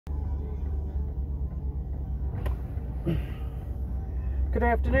Good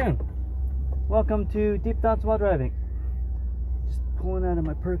afternoon. Welcome to Deep Thoughts While Driving. Just pulling out of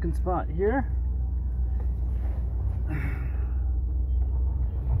my parking spot here.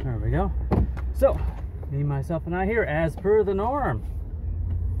 There we go. So, me, myself, and I here, as per the norm.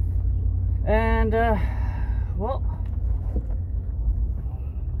 And, well,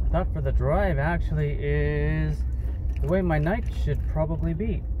 thought for the drive actually is the way my night should probably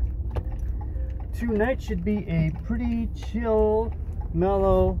be. Tonight should be a pretty chill,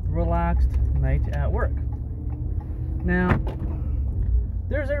 mellow, relaxed night at work. Now,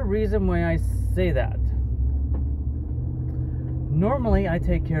 there's a reason why I say that. Normally, I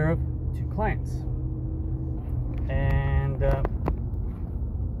take care of 2 clients. And, there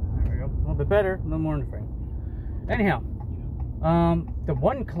we go. A little bit better, a little more in the frame. Anyhow, the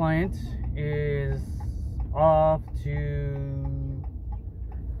one client is off to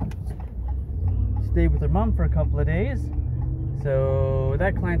stay with her mom for a couple of days. So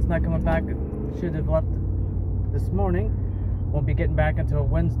that client's not coming back. Should have left this morning. Won't be getting back until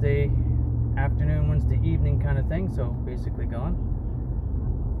Wednesday afternoon, Wednesday evening kind of thing. So basically gone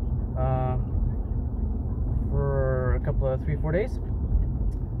for a couple of 3-4 days.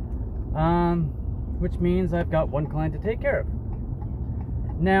 Which means I've got one client to take care of.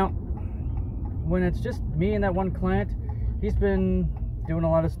 Now, when it's just me and that one client, he's been doing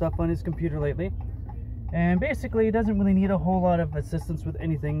a lot of stuff on his computer lately. And basically, he doesn't really need a whole lot of assistance with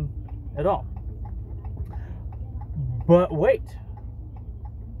anything at all. But wait.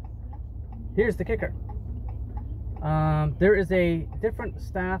 Here's the kicker. There is a different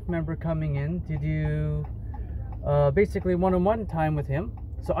staff member coming in to do basically one-on-one time with him.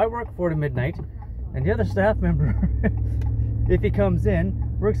 So I work 4 to midnight. And the other staff member, if he comes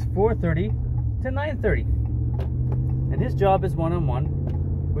in, works 4:30 to 9:30. And his job is one-on-one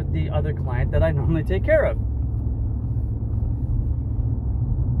with the other client that I normally take care of.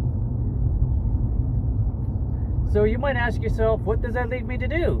 So you might ask yourself, what does that leave me to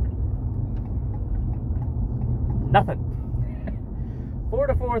do? Nothing. 4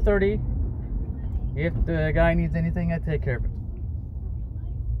 to 4:30. If the guy needs anything, I take care of it.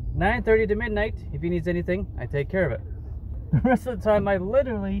 9:30 to midnight. If he needs anything, I take care of it. The rest of the time, I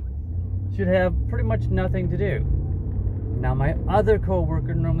literally should have pretty much nothing to do. Now, my other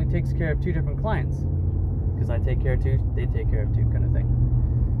co-worker normally takes care of 2 different clients. Because I take care of 2, they take care of 2 kind of thing.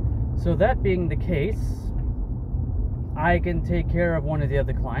 So that being the case, I can take care of one of the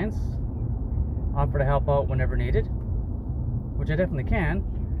other clients. Offer to help out whenever needed. Which I definitely can.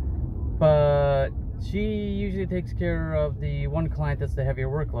 But she usually takes care of the one client that's the heavier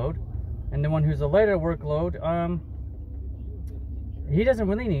workload. And the one who's a lighter workload, he doesn't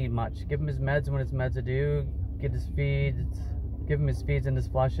really need much. Give him his meds when his meds are due. Give him his feeds and his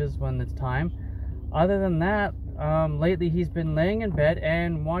flushes when it's time. Other than that, lately he's been laying in bed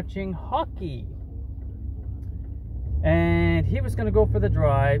and watching hockey. And he was going to go for the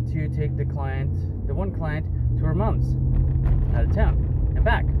drive to take the one client, to her mom's out of town and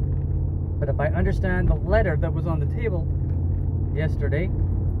back. But if I understand the letter that was on the table yesterday,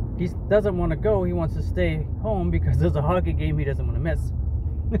 he doesn't want to go. He wants to stay home because there's a hockey game he doesn't want to miss.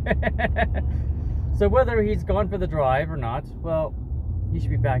 So whether he's gone for the drive or not, well, he should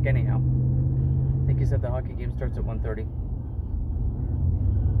be back anyhow. I think he said the hockey game starts at 1:30.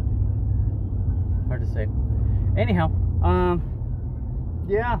 Hard to say. Anyhow,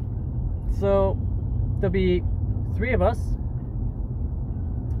 yeah. So there'll be 3 of us.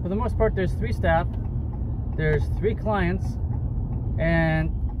 For the most part, there's 3 staff. There's 3 clients,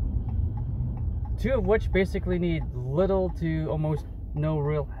 and 2 of which basically need little to almost no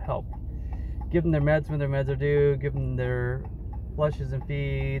real help. Give them their meds when their meds are due, give them their flushes and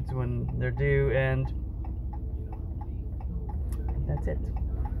feeds when they're due, and that's it.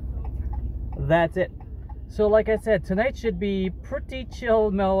 That's it. So like I said, tonight should be pretty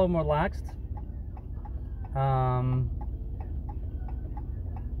chill, mellow, and relaxed.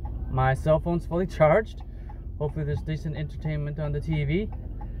 My cell phone's fully charged. Hopefully there's decent entertainment on the TV.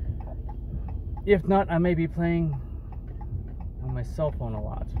 If not, I may be playing on my cell phone a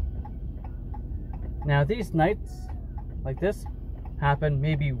lot. Now these nights like this happen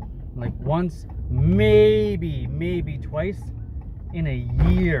maybe like once, maybe twice in a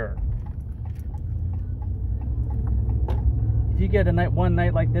year. If you get one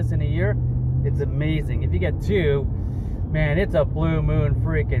night like this in a year, it's amazing. If you get 2, man, it's a blue moon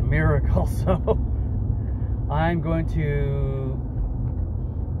freaking miracle. So I'm going to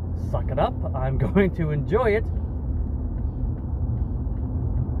suck it up. I'm going to enjoy it.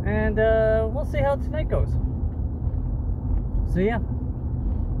 And we'll see how tonight goes. So yeah,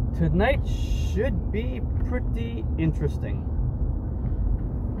 tonight should be pretty interesting.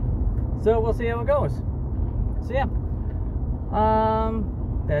 So we'll see how it goes. So yeah,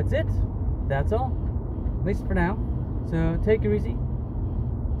 that's it. That's all, at least for now. So take it easy.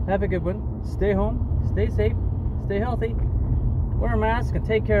 Have a good one. Stay home. Stay safe. Stay healthy. Wear a mask and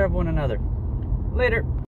take care of one another. Later.